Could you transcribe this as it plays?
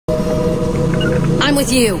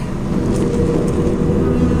with you?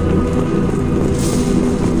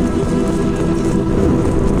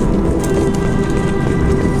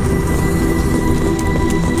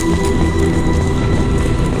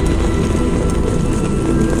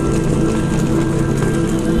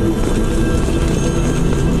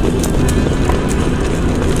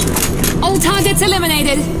 All targets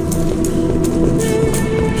eliminated.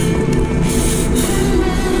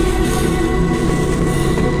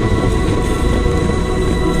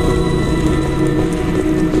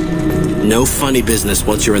 No funny business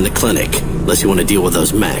once you're in the clinic, unless you want to deal with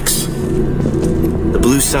those mechs. The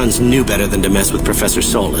Blue Suns knew better than to mess with Professor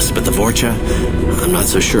Solus, but the Vorcha, I'm not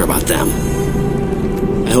so sure about them.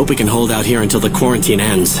 I hope we can hold out here until the quarantine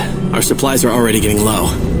ends. Our supplies are already getting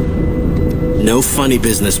low. No funny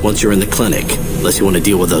business once you're in the clinic, unless you want to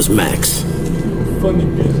deal with those mechs. Funny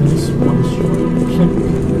business once you're in the clinic,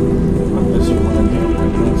 unless you want to deal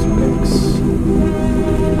with those mechs.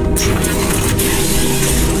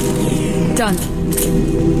 Done.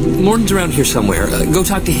 Mordin's around here somewhere. Go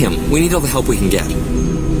talk to him. We need all the help we can get.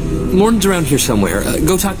 Mordin's around here somewhere.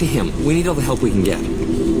 Go talk to him. We need all the help we can get.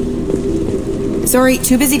 Sorry,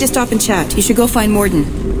 too busy to stop and chat. You should go find Mordin.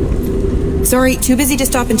 Sorry, too busy to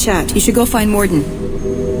stop and chat. You should go find Mordin.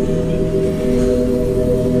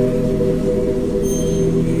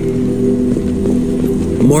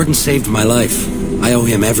 Mordin saved my life. I owe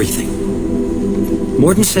him everything.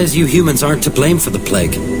 Mordin says you humans aren't to blame for the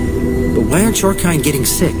plague. But why aren't your kind getting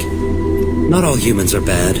sick? Not all humans are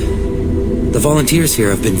bad. The volunteers here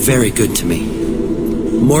have been very good to me.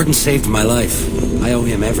 Mordin saved my life. I owe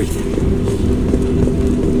him everything.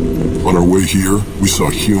 On our way here, we saw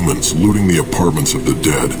humans looting the apartments of the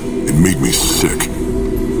dead. It made me sick.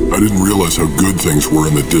 I didn't realize how good things were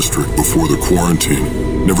in the district before the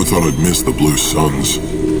quarantine. Never thought I'd miss the Blue Suns.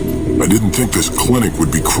 I didn't think this clinic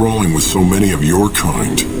would be crawling with so many of your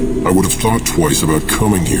kind. I would have thought twice about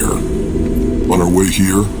coming here. On our way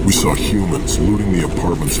here, we saw humans looting the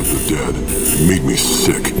apartments of the dead. It made me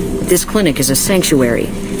sick. This clinic is a sanctuary.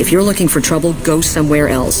 If you're looking for trouble, go somewhere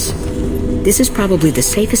else. This is probably the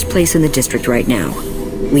safest place in the district right now.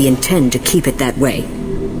 We intend to keep it that way.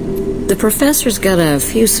 The professor's got a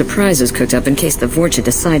few surprises cooked up in case the Vorcha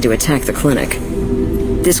decide to attack the clinic.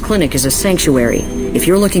 This clinic is a sanctuary. If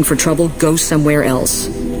you're looking for trouble, go somewhere else.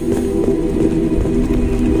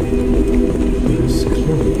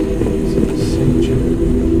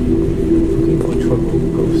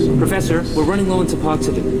 Professor, we're running low on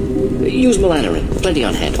Pt2. Use melanorin. Plenty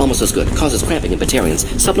on hand. Almost as good. Causes cramping in Batarians.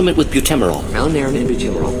 Supplement with butemerol. Melanorin and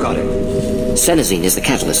butemerol. Got it. Senesine is the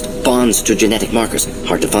catalyst. Bonds to genetic markers.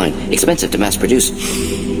 Hard to find. Expensive to mass produce.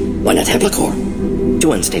 Why not Heplicor?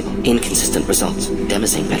 Too unstable. Inconsistent results.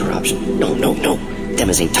 Demazine better option. No.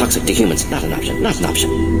 Demazine toxic to humans. Not an option. Not an option.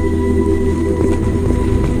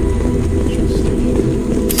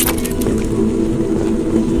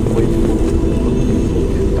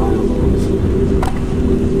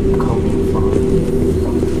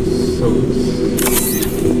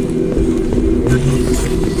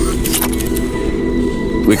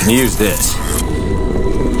 We can use this.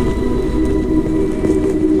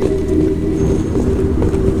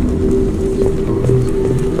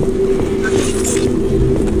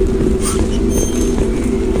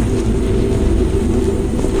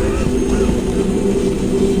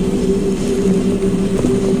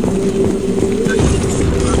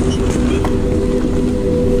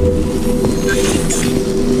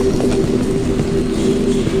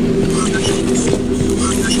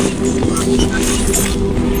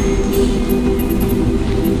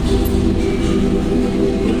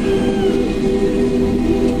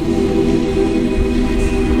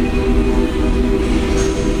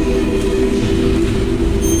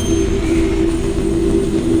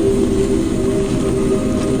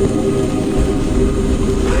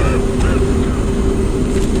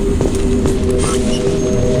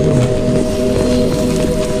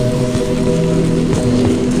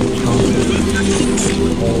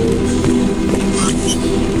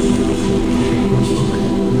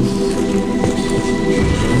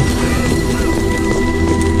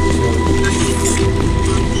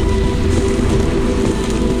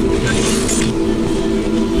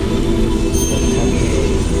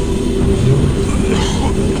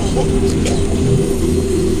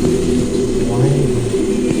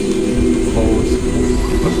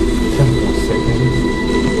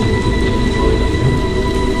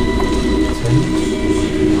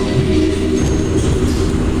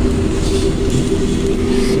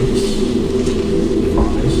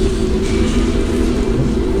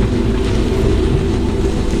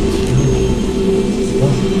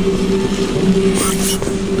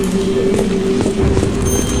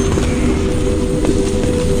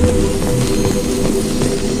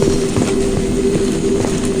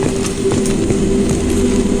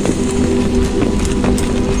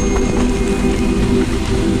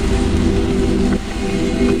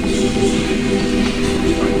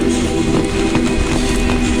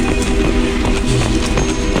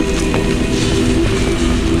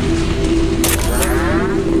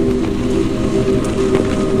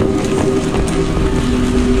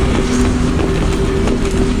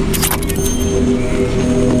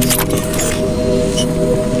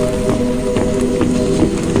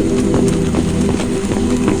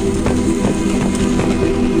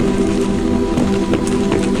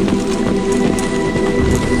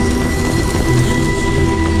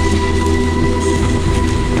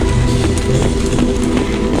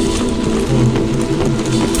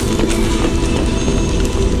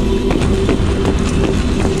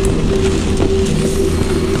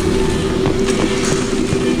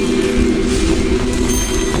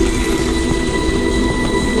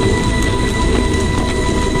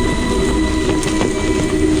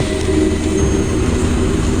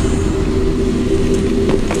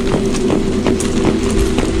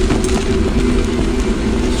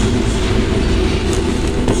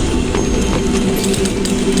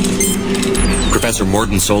 Professor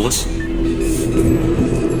Mordin Solus?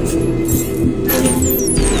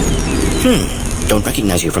 Don't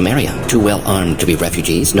recognize you from area. Too well armed to be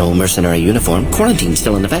refugees, no mercenary uniform, quarantine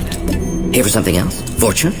still in effect. Here for something else?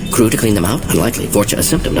 Vorcha? Crew to clean them out? Unlikely. Vorcha a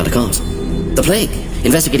symptom, not a cause. The plague.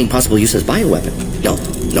 Investigating possible use as bioweapon. No.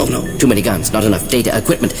 Too many guns, not enough data,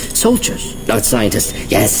 equipment. Soldiers, not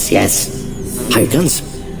scientists. Yes. Hired guns?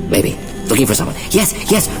 Maybe. Looking for someone.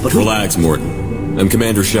 Yes, but who? Relax, Mordin. I'm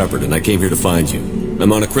Commander Shepard, and I came here to find you.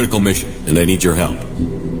 I'm on a critical mission, and I need your help.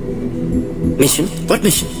 Mission? What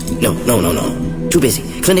mission? No. Too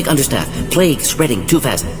busy. Clinic understaffed. Plague spreading too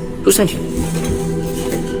fast. Who sent you?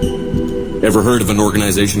 Ever heard of an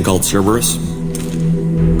organization called Cerberus?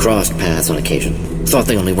 Crossed paths on occasion. Thought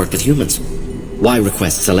they only worked with humans. Why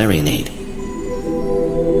request Salarian aid?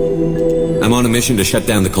 I'm on a mission to shut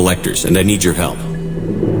down the Collectors, and I need your help.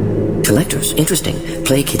 Collectors? Interesting.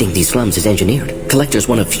 Plague hitting these slums is engineered. Collectors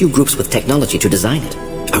one of few groups with technology to design it.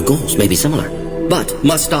 Our goals may be similar. But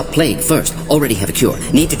must stop plague first. Already have a cure.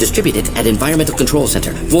 Need to distribute it at Environmental Control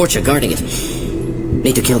Center. Vorcha guarding it.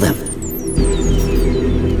 Need to kill them.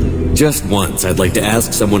 Just once, I'd like to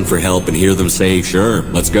ask someone for help and hear them say, sure,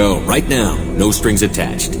 let's go, right now. No strings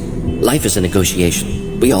attached. Life is a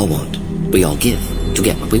negotiation. We all want. We all give to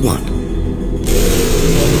get what we want.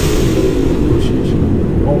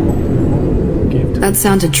 That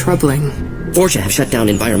sounded troubling. Vorcha have shut down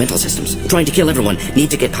environmental systems. Trying to kill everyone.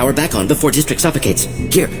 Need to get power back on before district suffocates.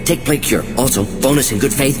 Here, take plague cure. Also, bonus in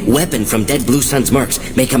good faith, weapon from dead Blue Sun's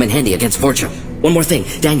mercs. May come in handy against Vorcha. One more thing.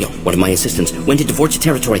 Daniel, one of my assistants, went into Vorcha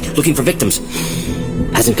territory looking for victims.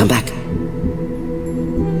 Hasn't come back.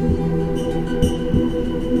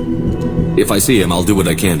 If I see him, I'll do what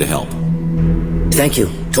I can to help. Thank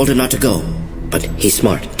you. Told him not to go. But he's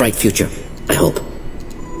smart. Bright future. I hope.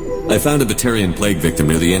 I found a Batarian plague victim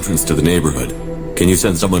near the entrance to the neighborhood. Can you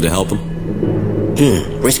send someone to help him?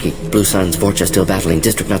 Risky. Blue Sun's Vorcha still battling,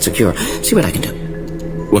 district not secure. See what I can do.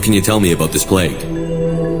 What can you tell me about this plague?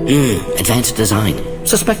 Advanced design.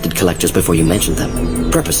 Suspected Collectors before you mentioned them.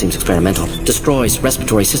 Purpose seems experimental. Destroys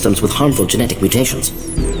respiratory systems with harmful genetic mutations.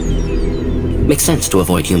 Makes sense to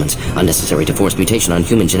avoid humans. Unnecessary to force mutation on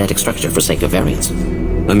human genetic structure for sake of variants.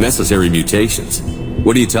 Unnecessary mutations?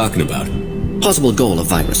 What are you talking about? Possible goal of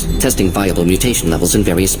virus. Testing viable mutation levels in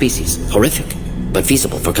various species. Horrific, but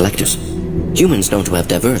feasible for Collectors. Humans known to have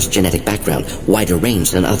diverse genetic background, wider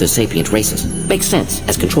range than other sapient races. Makes sense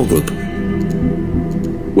as control group.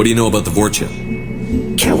 What do you know about the Vorcha?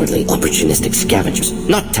 Cowardly, opportunistic scavengers.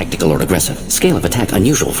 Not tactical or aggressive. Scale of attack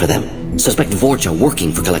unusual for them. Suspect Vorcha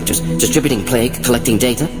working for Collectors. Distributing plague, collecting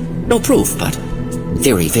data. No proof, but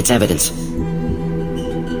theory fits evidence.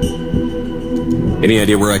 Any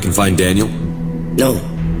idea where I can find Daniel? No.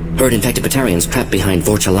 Heard infected Batarians trapped behind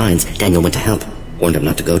Vorcha lines. Daniel went to help. Warned him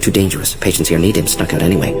not to go, too dangerous. Patients here need him, snuck out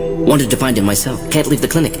anyway. Wanted to find him myself. Can't leave the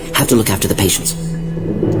clinic. Have to look after the patients.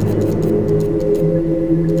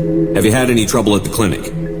 Have you had any trouble at the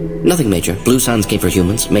clinic? Nothing major. Blue Suns came for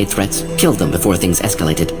humans, made threats, killed them before things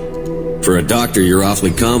escalated. For a doctor, you're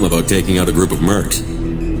awfully calm about taking out a group of mercs.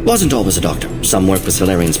 Wasn't always a doctor. Some work with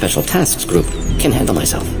Salarian Special Tasks Group. Can handle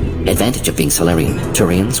myself. Advantage of being Salarian.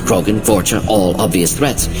 Turians, Krogan, Vorcha, all obvious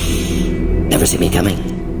threats. Never see me coming.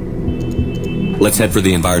 Let's head for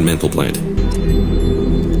the environmental plant.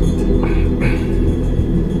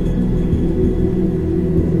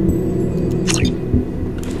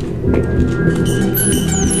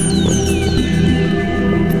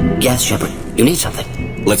 Yes, Shepard. You need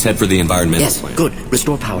something. Let's head for the environmental Yes, plant. good.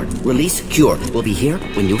 Restore power. Release, cure. We'll be here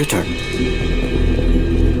when you return.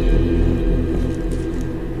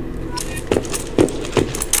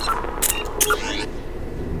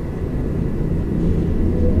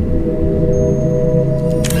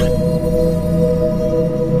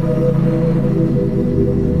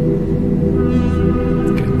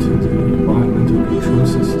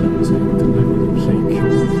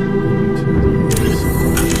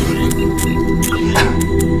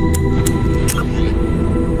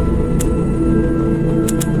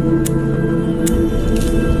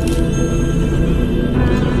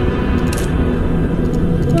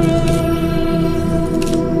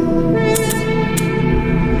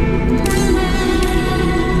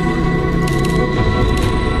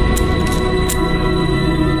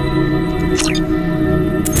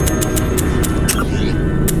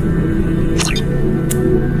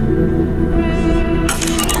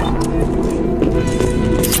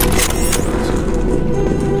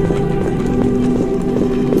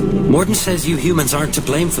 Mordin says you humans aren't to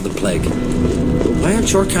blame for the plague. But why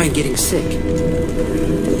aren't your kind getting sick?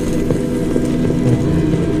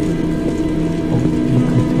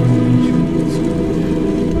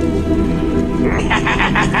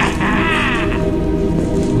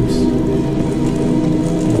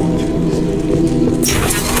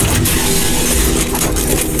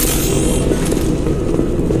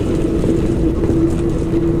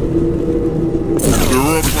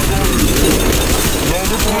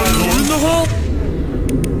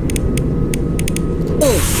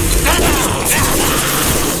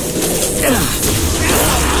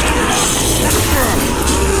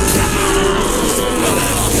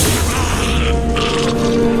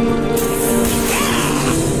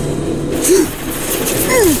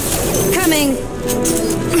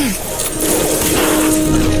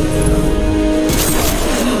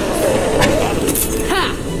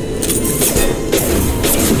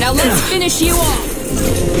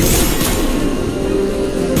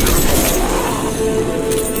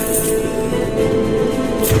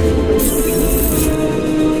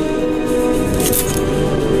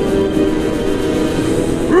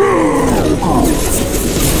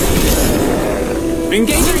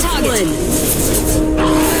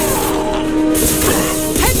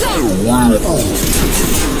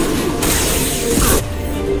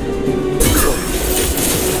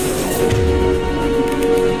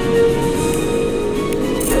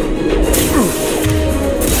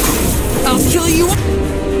 I'll kill you.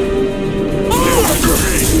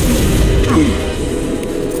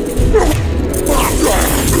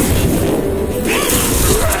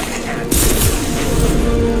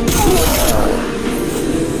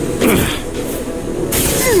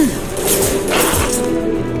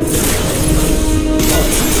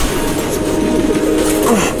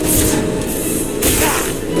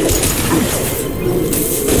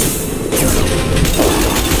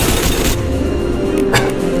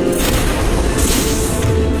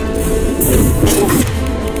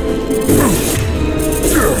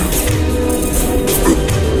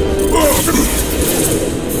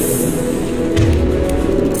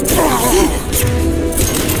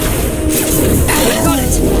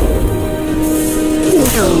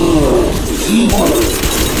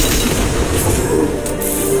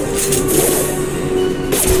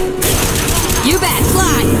 You bet,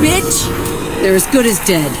 fly, bitch! They're as good as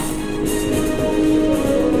dead.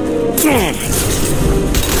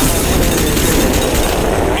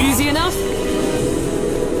 Easy enough?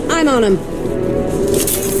 I'm on him.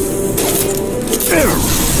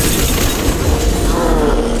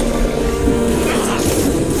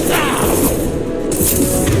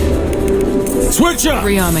 Switch up!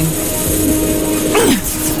 Rearming.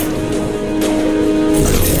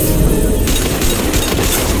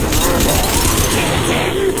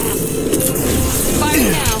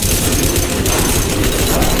 Fire now.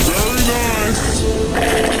 Very nice.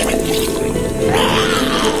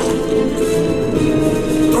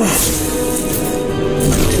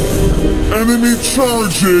 Enemy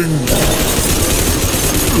charging.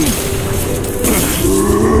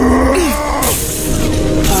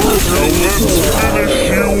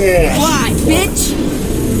 Fly, bitch!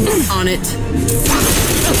 On it.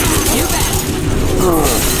 You bet.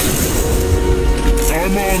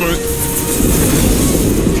 I'm on it.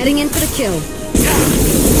 Heading in for the kill.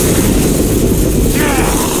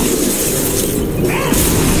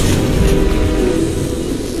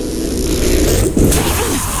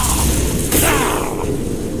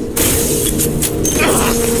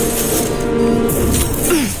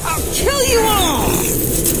 I'll kill you all!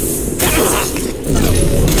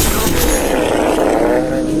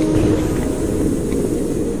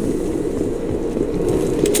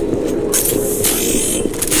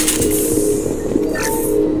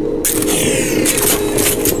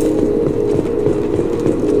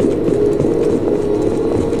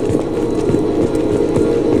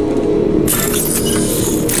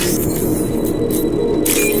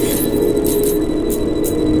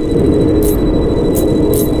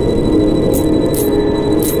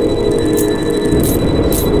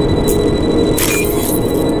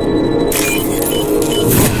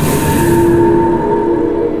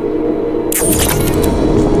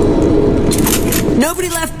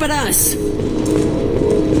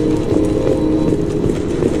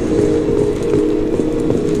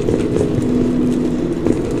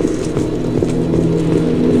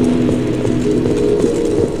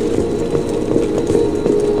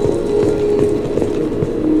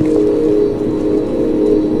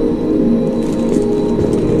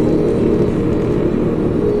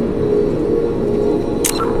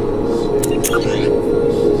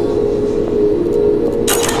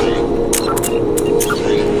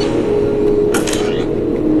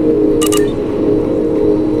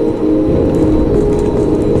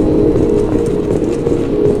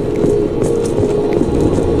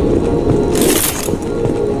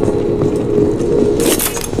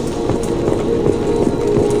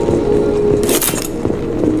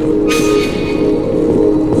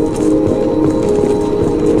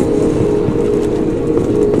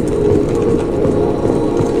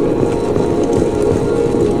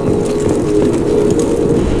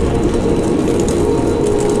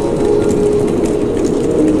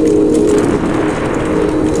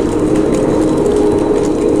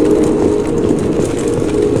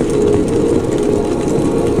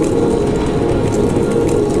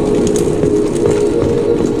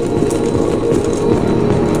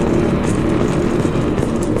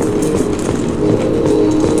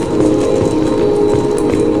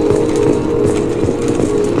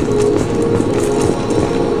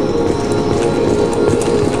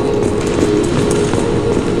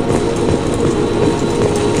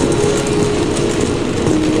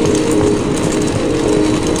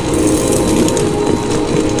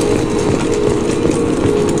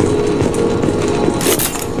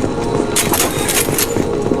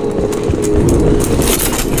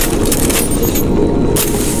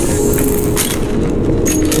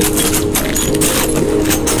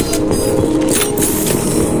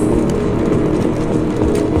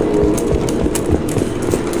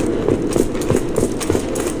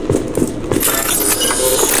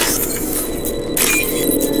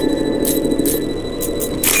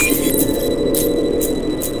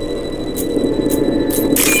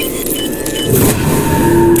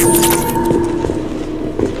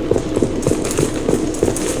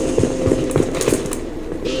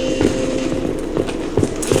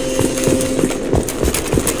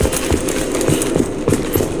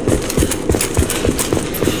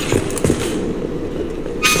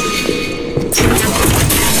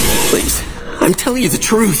 you the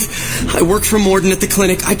truth. I work for Mordin at the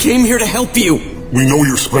clinic. I came here to help you. We know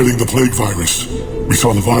you're spreading the plague virus. We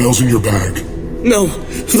saw the vials in your bag. No,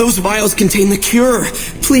 those vials contain the cure.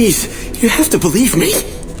 Please, you have to believe me.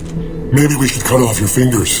 Maybe we should cut off your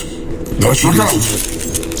fingers. That should Look out!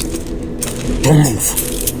 Don't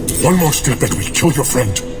move. One more step and we kill your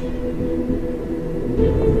friend.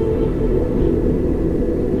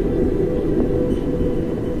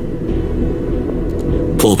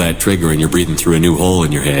 Pull that trigger and you're breathing through a new hole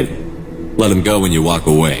in your head. Let him go when you walk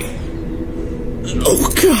away.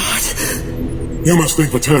 Oh, God. You must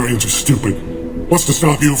think Batarians are stupid. What's to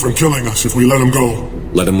stop you from killing us if we let him go?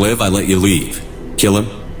 Let him live, I let you leave. Kill him,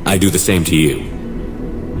 I do the same to you.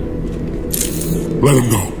 Let him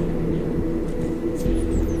go.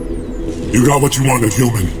 You got what you wanted,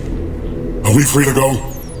 human. Are we free to go?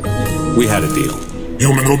 We had a deal.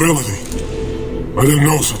 Human mobility. I didn't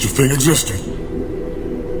know such a thing existed.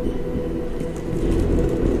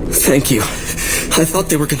 Thank you. I thought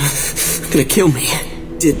they were gonna kill me.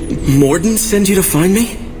 Did Mordin send you to find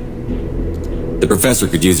me? The professor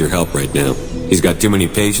could use your help right now. He's got too many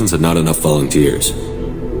patients and not enough volunteers.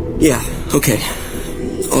 Yeah, okay.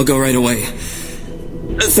 I'll go right away.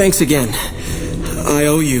 Thanks again. I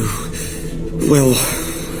owe you, well,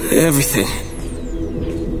 everything.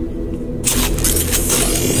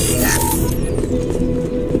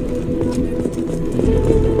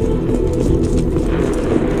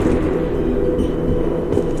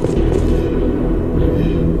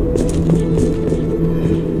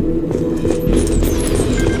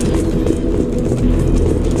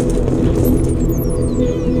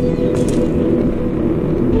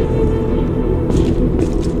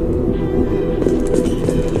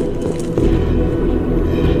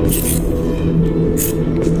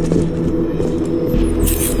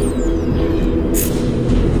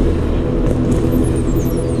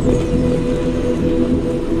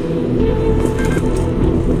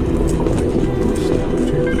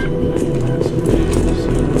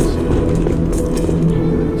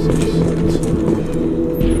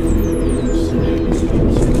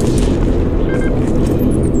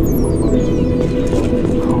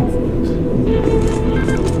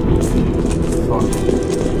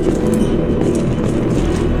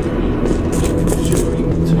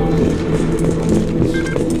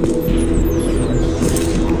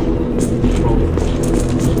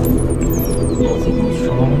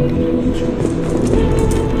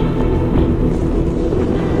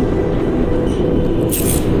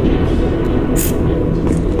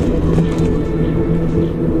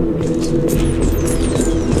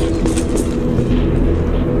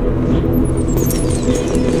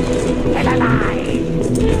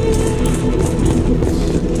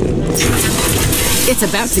 It's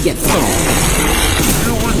about to get full.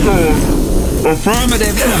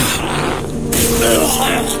 Affirmative.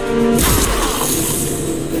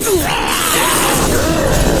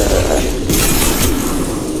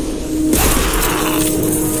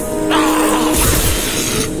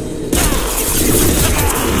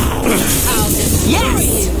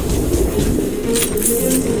 Yes!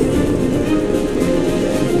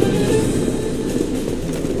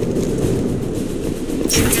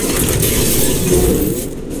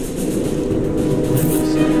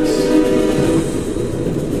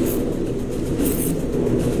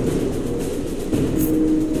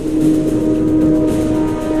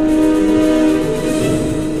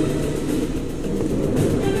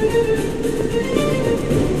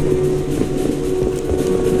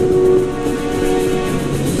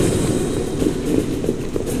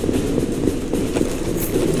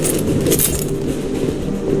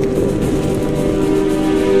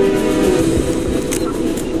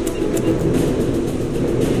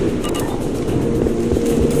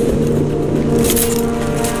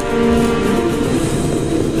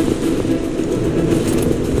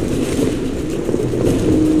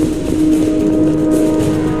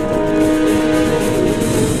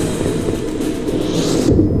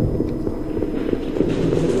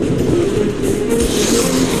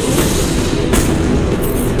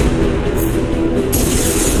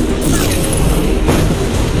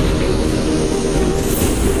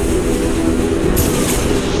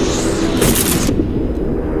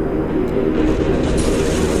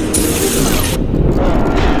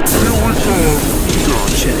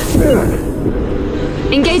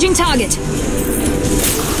 Engaging target.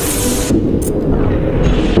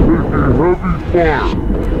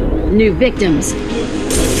 New victims. They're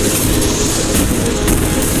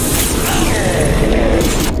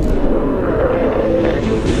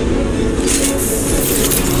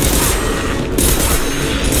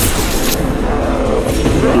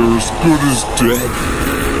as good as dead.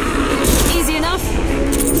 Easy enough.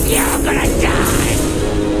 You're gonna die!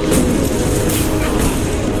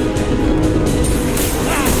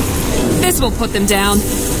 This will put them down.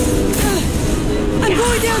 I'm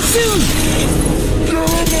going down soon!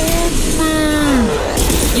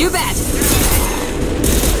 You bet!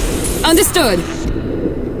 Understood.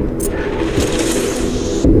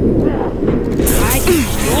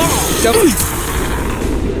 Don't.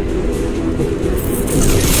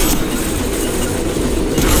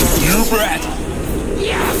 You bet!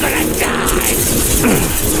 You're gonna die!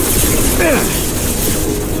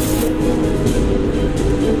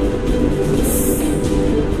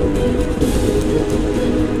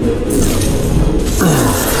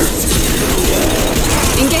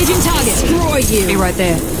 Engaging target. Destroy you. Be right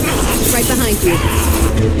there. Right behind you.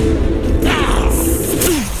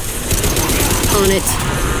 On it.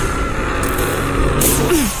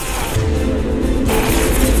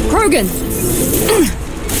 Krogan!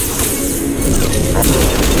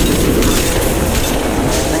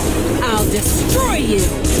 I'll destroy you!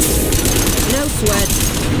 No sweat.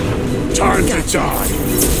 Time to die!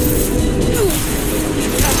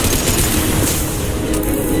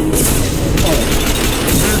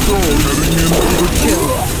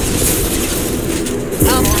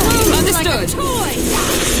 Understood.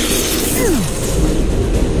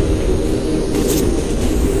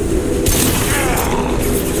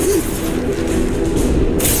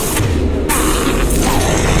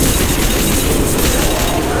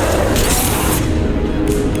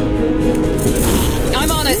 I'm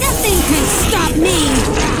on it. Nothing can stop me.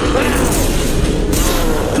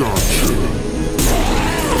 Gotcha.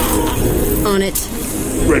 On it.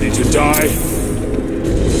 Ready to die?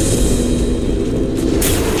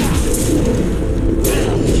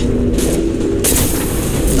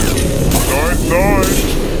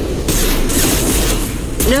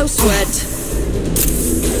 No sweat.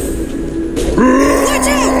 Watch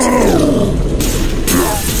out!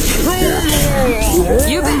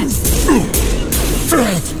 You bet.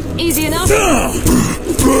 Easy enough.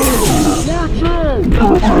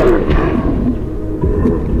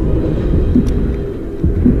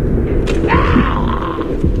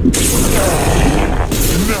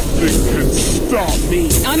 Nothing can stop me.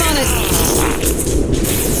 I'm on it.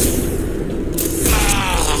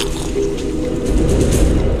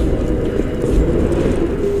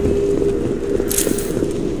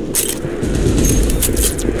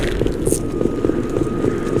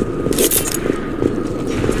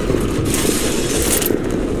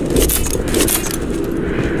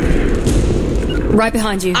 Right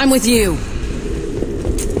behind you. I'm with you.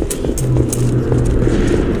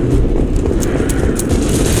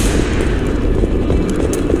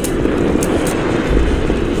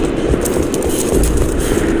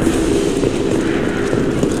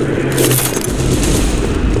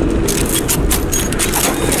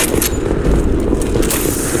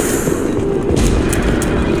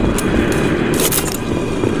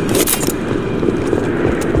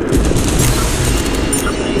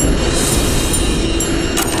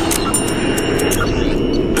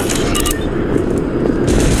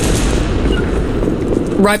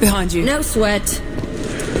 Right behind you. No sweat.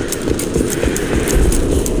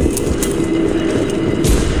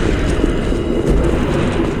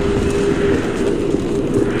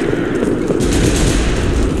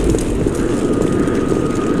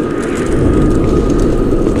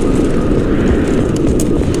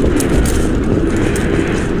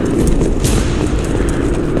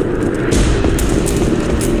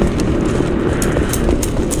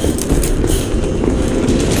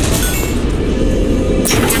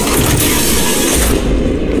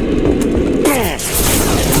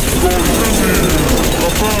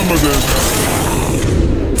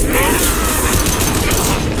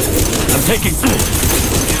 Taking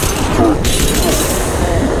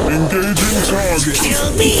engaging target.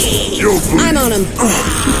 Kill me. I'm on him.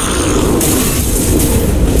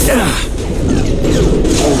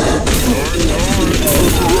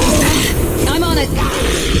 I'm on it.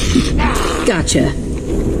 Gotcha.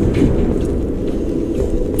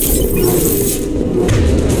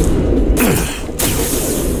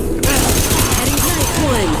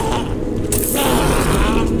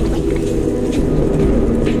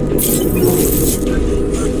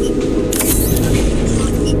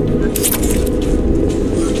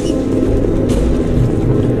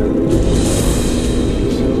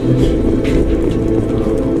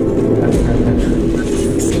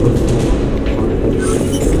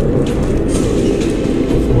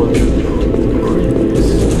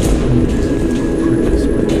 Previous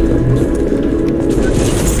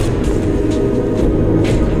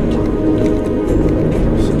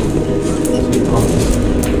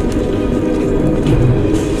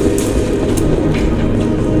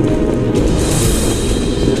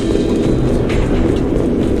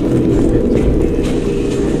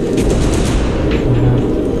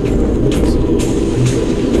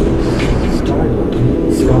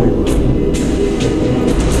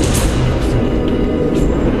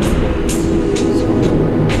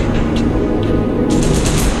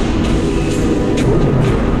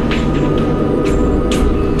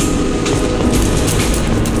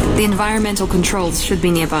environmental controls should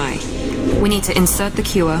be nearby. We need to insert the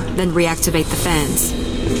cure, then reactivate the fans.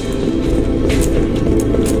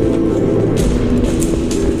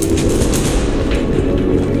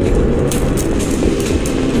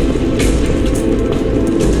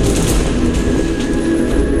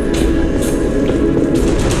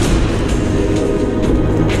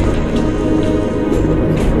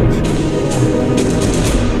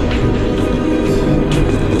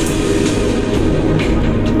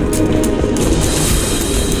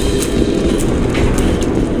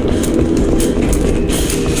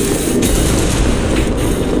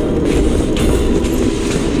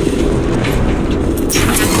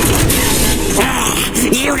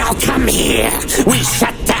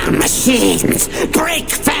 Machines! Break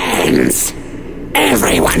fans!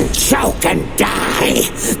 Everyone choke and die!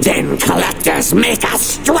 Then collectors make us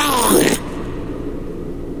strong!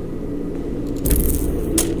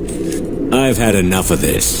 I've had enough of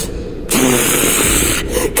this.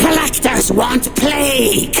 Collectors want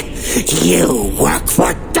plague! You work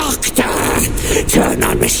for Doctor! Turn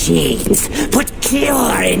on machines! Put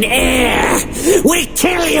cure in air! We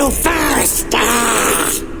kill you first!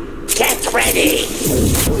 Get ready!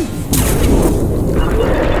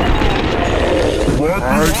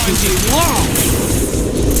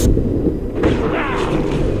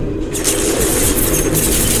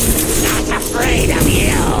 Not afraid of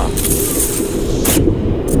you!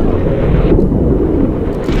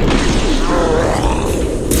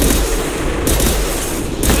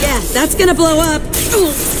 Yeah, that's gonna blow up!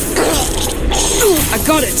 I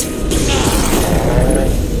got it!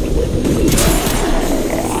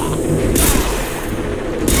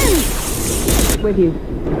 With you.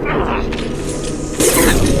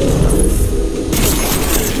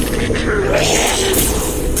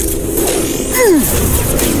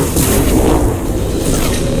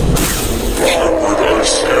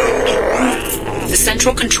 The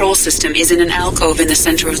central control system is in an alcove in the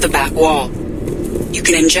center of the back wall. You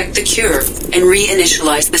can inject the cure and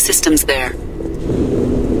reinitialize the systems there.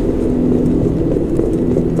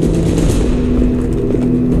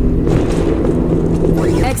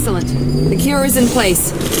 Excellent. The cure is in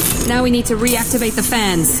place. Now we need to reactivate the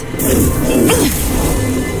fans.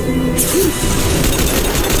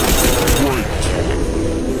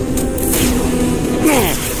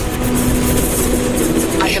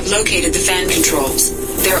 I have located the fan controls.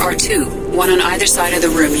 There are two, one on either side of the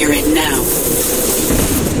room you're in now.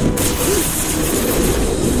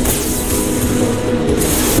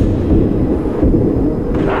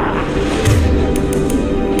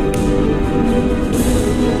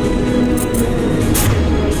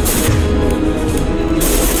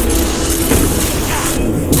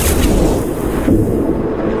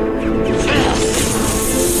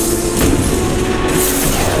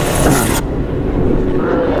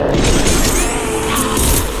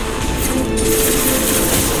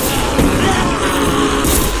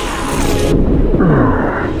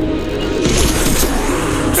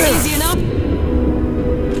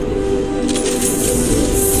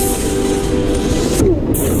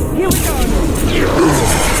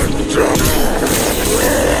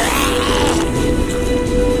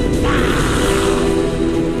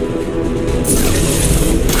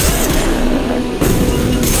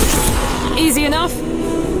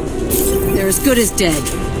 As good as dead.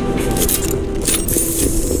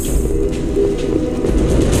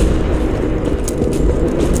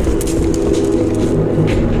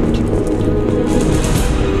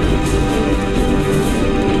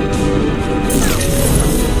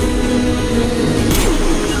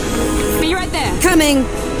 Be right there. Coming.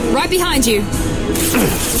 Right behind you.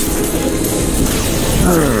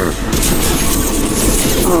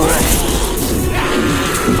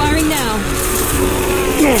 Firing now.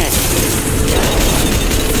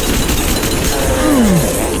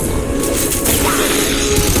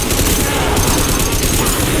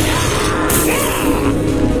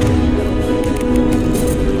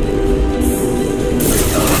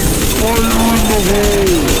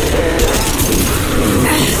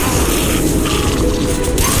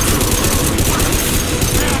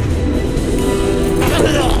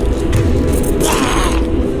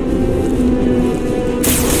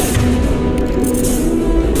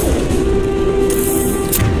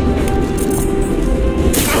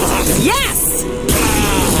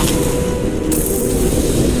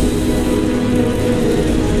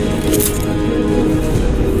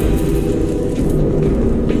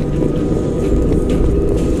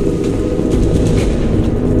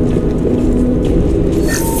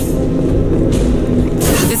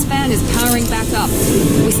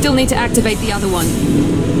 Need to activate the other one.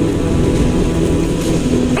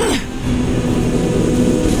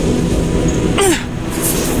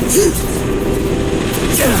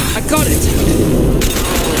 I got it!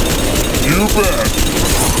 You bet!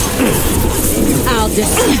 I'll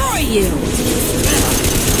destroy you!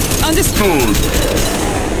 Understood!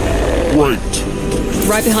 Right.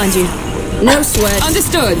 Right behind you. No sweat.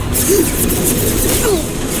 Understood!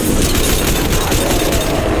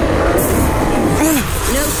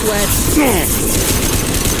 No sweat.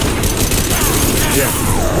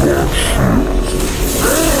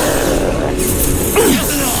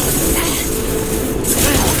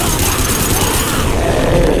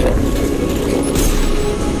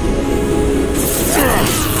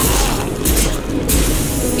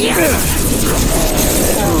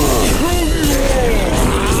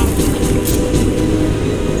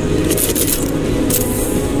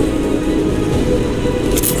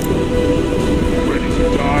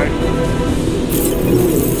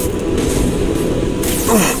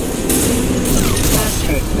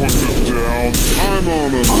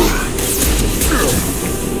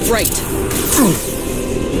 Right.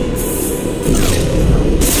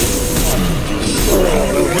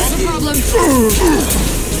 No problem.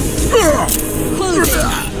 Close it.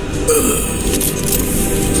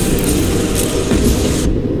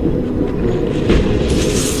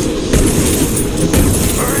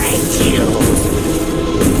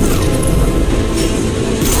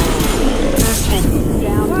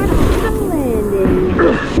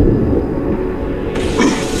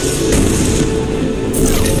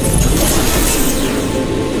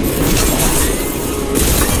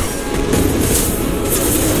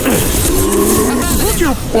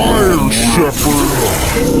 Fire, Shepherd!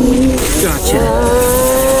 Gotcha.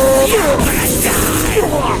 You're gonna die! Here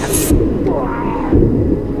we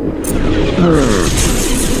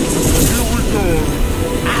go!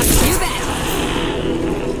 You bet!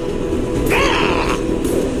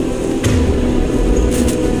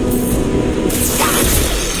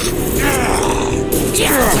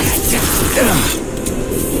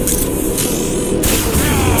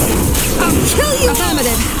 I'll kill you!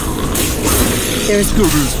 Affirmative. There's good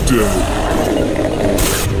as dead.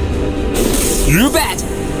 You bet!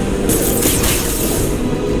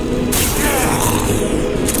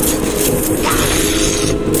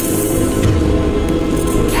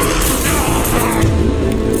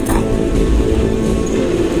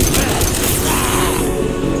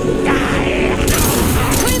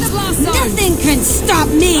 Clear the blast zone! nothing can stop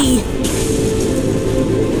me!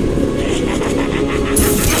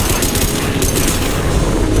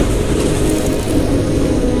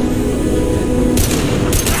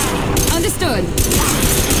 Understood.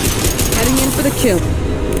 Heading in for the kill.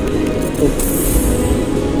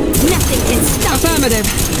 Nothing can stop me! Affirmative.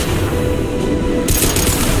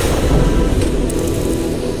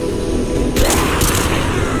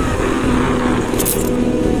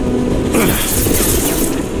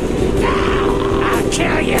 I'll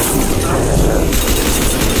kill you.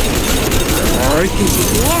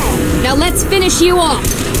 Now let's finish you off.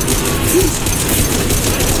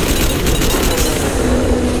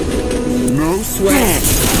 No sweat.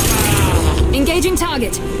 Engaging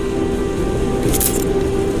target.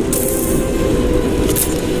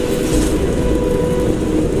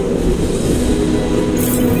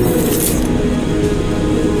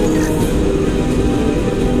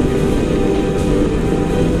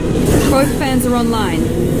 Both fans are online.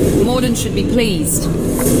 Mordin should be pleased.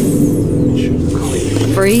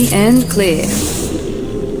 Free and clear.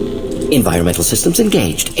 Environmental systems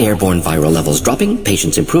engaged. Airborne viral levels dropping.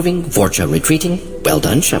 Patients improving. Vorcha retreating. Well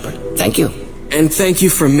done, Shepard. Thank you. And thank you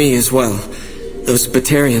from me as well. Those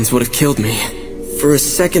Batarians would have killed me. For a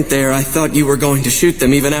second there, I thought you were going to shoot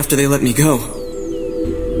them even after they let me go.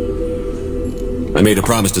 I made a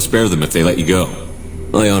promise to spare them if they let you go.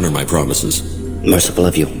 I honor my promises. Merciful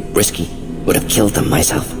of you. Risky. Would have killed them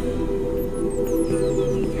myself.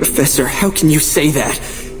 Professor, how can you say that?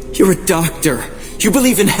 You're a doctor. You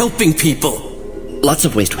believe in helping people. Lots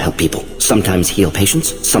of ways to help people. Sometimes heal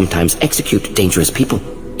patients, sometimes execute dangerous people.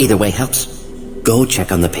 Either way helps. Go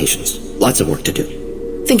check on the patients. Lots of work to do.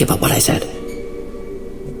 Think about what I said.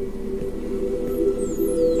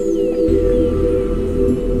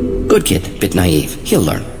 Good kid, bit naive. He'll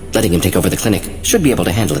learn. Letting him take over the clinic. Should be able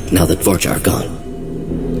to handle it now that Vorcha are gone.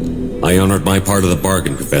 I honored my part of the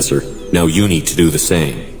bargain, Professor. Now you need to do the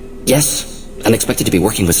same. Yes. Unexpected to be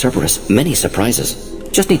working with Cerberus. Many surprises.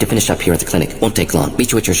 Just need to finish up here at the clinic. Won't take long.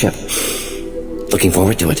 Meet you at your ship. Looking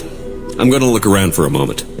forward to it. I'm gonna look around for a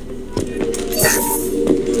moment.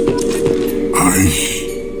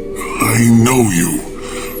 I know you.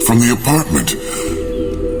 From the apartment.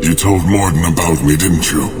 You told Mordin about me,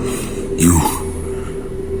 didn't you?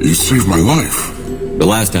 You saved my life. The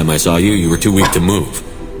last time I saw you, you were too weak to move.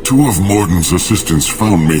 2 of Mordin's assistants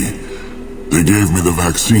found me. They gave me the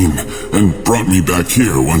vaccine and brought me back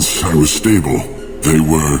here once I was stable. They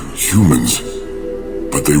were humans,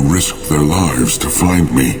 but they risked their lives to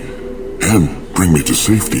find me and bring me to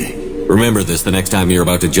safety. Remember this the next time you're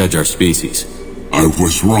about to judge our species. I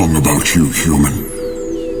was wrong about you, human.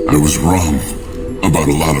 I was wrong about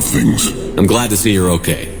a lot of things. I'm glad to see you're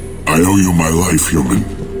okay. I owe you my life, human.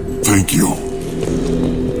 Thank you.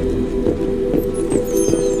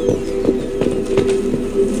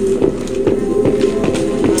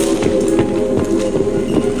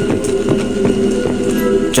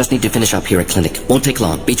 Just need to finish up here at clinic. Won't take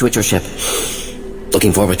long. Beat you at your ship.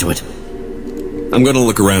 Looking forward to it. I'm gonna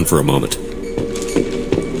look around for a moment.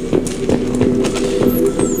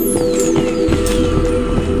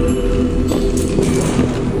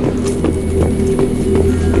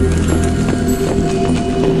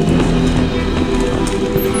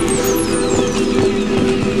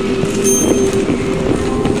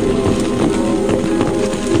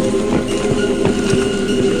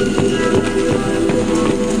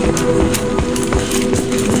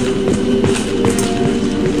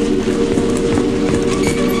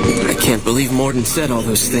 Mordin said all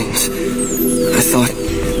those things.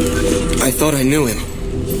 I thought I knew him.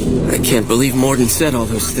 I can't believe Mordin said all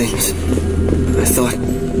those things. I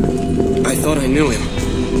thought I knew him.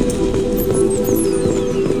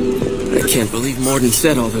 I can't believe Mordin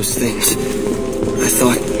said all those things.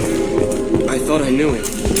 I thought I knew him.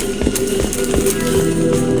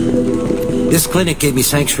 This clinic gave me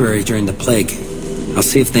sanctuary during the plague. I'll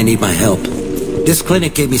see if they need my help. This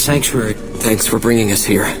clinic gave me sanctuary. Thanks for bringing us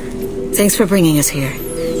here. Thanks for bringing us here.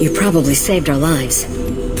 You probably saved our lives.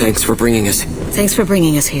 Thanks for bringing us. Thanks for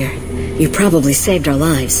bringing us here. You probably saved our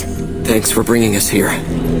lives. Thanks for bringing us here.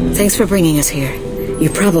 Thanks for bringing us here. You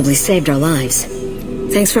probably saved our lives.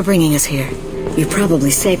 Thanks for bringing us here. You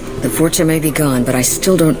probably saved... The Vorcha may be gone, but I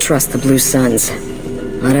still don't trust the Blue Suns.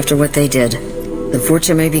 Not after what they did. The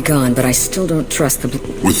Vorcha may be gone, but I still don't trust the...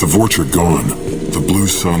 With the Vorcha gone, the Blue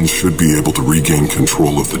Suns should be able to regain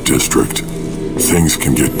control of the district. Things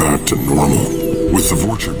can get back to normal. With the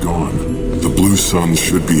Vorcha gone, the Blue Suns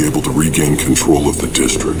should be able to regain control of the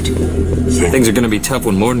district. Things are gonna be tough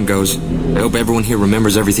when Mordin goes. I hope everyone here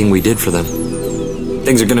remembers everything we did for them.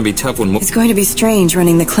 Things are gonna be tough when It's going to be strange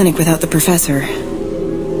running the clinic without the professor.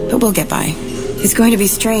 But we'll get by. It's going to be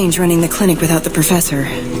strange running the clinic without the professor.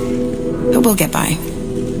 But we'll get by.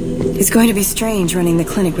 It's going to be strange running the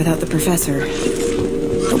clinic without the professor.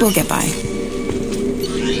 But we'll get by.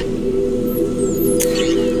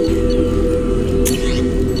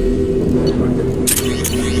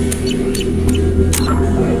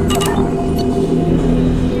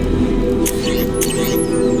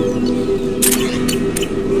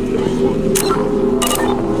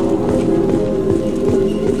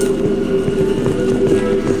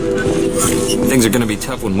 Things are gonna be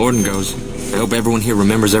tough when Mordin goes. I hope everyone here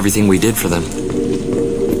remembers everything we did for them.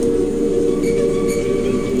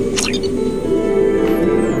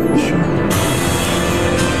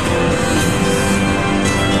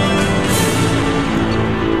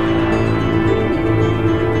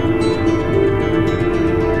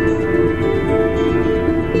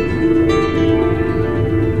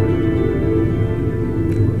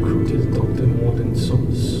 Recruited Dr. Mordin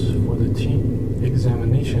Solis for the team.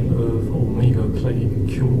 Examination of Omega Plague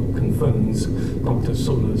cure confirms Dr.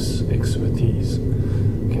 Solis' expertise.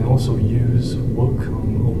 Can also use work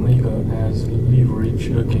on Omega as leverage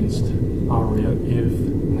against Aria if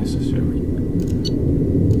necessary.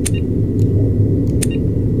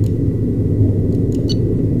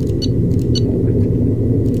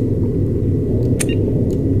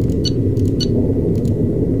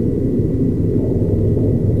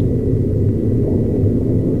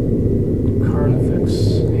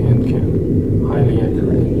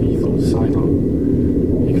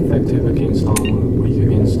 Effective against armor, weak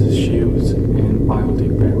against shields and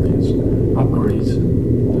biotic barriers. Upgrades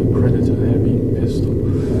the Predator Heavy Pistol.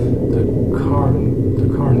 The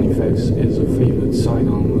current effects is a favored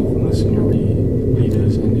sidearm of mercenary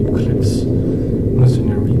leaders and Eclipse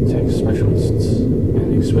mercenary tech specialists.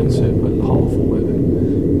 An expensive but powerful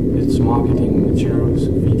weapon. Its marketing materials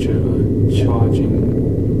feature a charging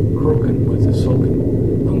Krogan with a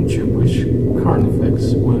slogan. Don't you wish current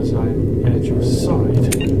effects was at your side?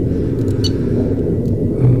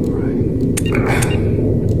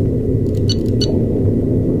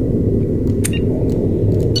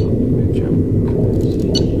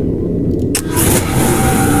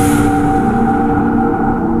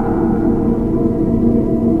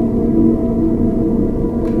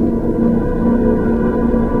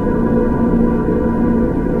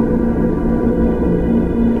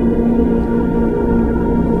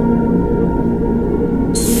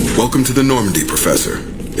 Welcome to the Normandy, Professor.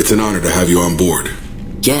 It's an honor to have you on board.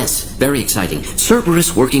 Yes, very exciting.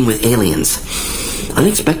 Cerberus working with aliens.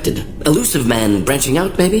 Unexpected. Elusive man branching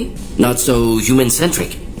out, maybe? Not so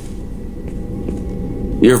human-centric.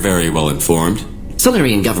 You're very well informed.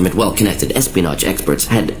 Solarian government well-connected espionage experts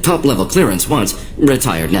had top-level clearance once,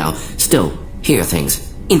 retired now. Still, hear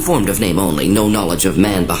things. Informed of name only, no knowledge of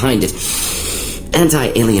man behind it.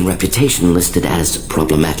 Anti-alien reputation listed as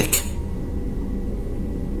problematic.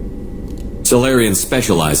 Solarians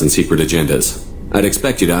specialize in secret agendas. I'd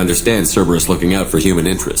expect you to understand Cerberus looking out for human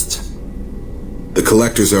interests. The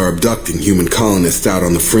Collectors are abducting human colonists out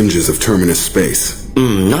on the fringes of Terminus space.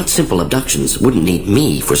 Not simple abductions. Wouldn't need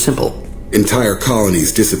me for simple. Entire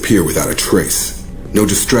colonies disappear without a trace. No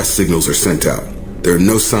distress signals are sent out. There are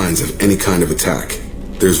no signs of any kind of attack.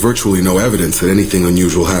 There's virtually no evidence that anything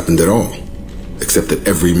unusual happened at all. Except that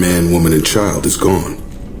every man, woman, and child is gone.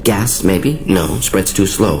 Gas, maybe? No. Spreads too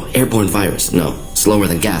slow. Airborne virus? No. Slower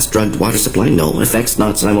than gas. Drugged water supply? No. Effects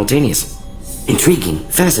not simultaneous. Intriguing.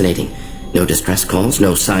 Fascinating. No distress calls.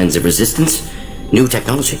 No signs of resistance. New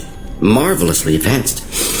technology. Marvelously advanced.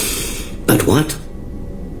 But what?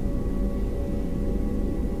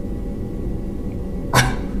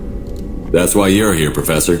 That's why you're here,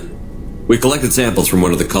 Professor. We collected samples from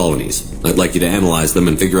one of the colonies. I'd like you to analyze them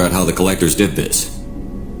and figure out how the Collectors did this.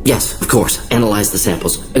 Yes, of course. Analyze the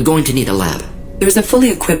samples. Going to need a lab. There's a fully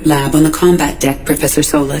equipped lab on the combat deck, Professor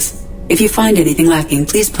Solis. If you find anything lacking,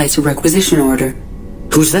 please place a requisition order.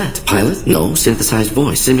 Who's that? Pilot? No. Synthesized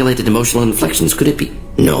voice. Simulated emotional inflections. Could it be?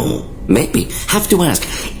 No. Maybe. Have to ask.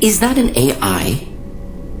 Is that an AI?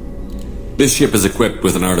 This ship is equipped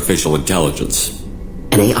with an artificial intelligence.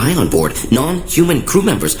 An AI on board? Non-human crew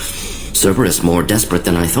members? Cerberus more desperate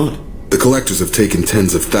than I thought. The Collectors have taken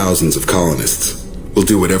tens of thousands of colonists. We'll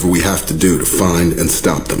do whatever we have to do to find and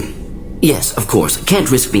stop them. Yes, of course. Can't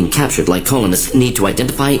risk being captured like colonists. Need to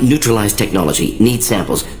identify, neutralize technology. Need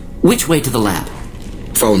samples. Which way to the lab?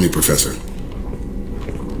 Follow me, Professor.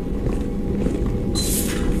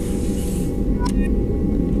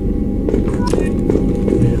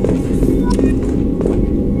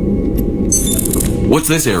 What's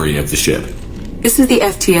this area of the ship? This is the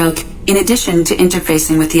FTL. In addition to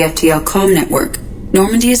interfacing with the FTL comm network,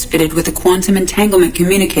 Normandy is fitted with a quantum entanglement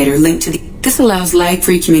communicator linked to the... This allows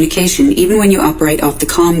lag-free communication even when you operate off the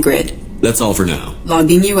comm grid. That's all for now.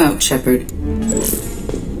 Logging you out, Shepard.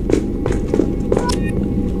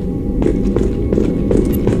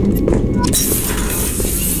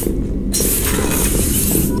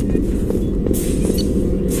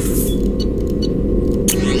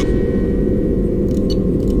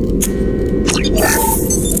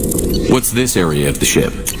 What's this area of the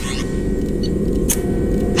ship?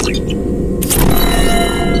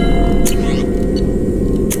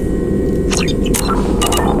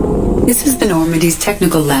 This is the Normandy's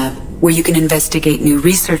technical lab, where you can investigate new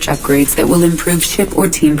research upgrades that will improve ship or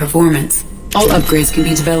team performance. All upgrades can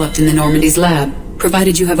be developed in the Normandy's lab,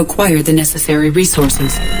 provided you have acquired the necessary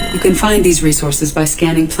resources. You can find these resources by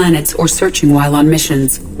scanning planets or searching while on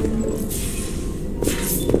missions.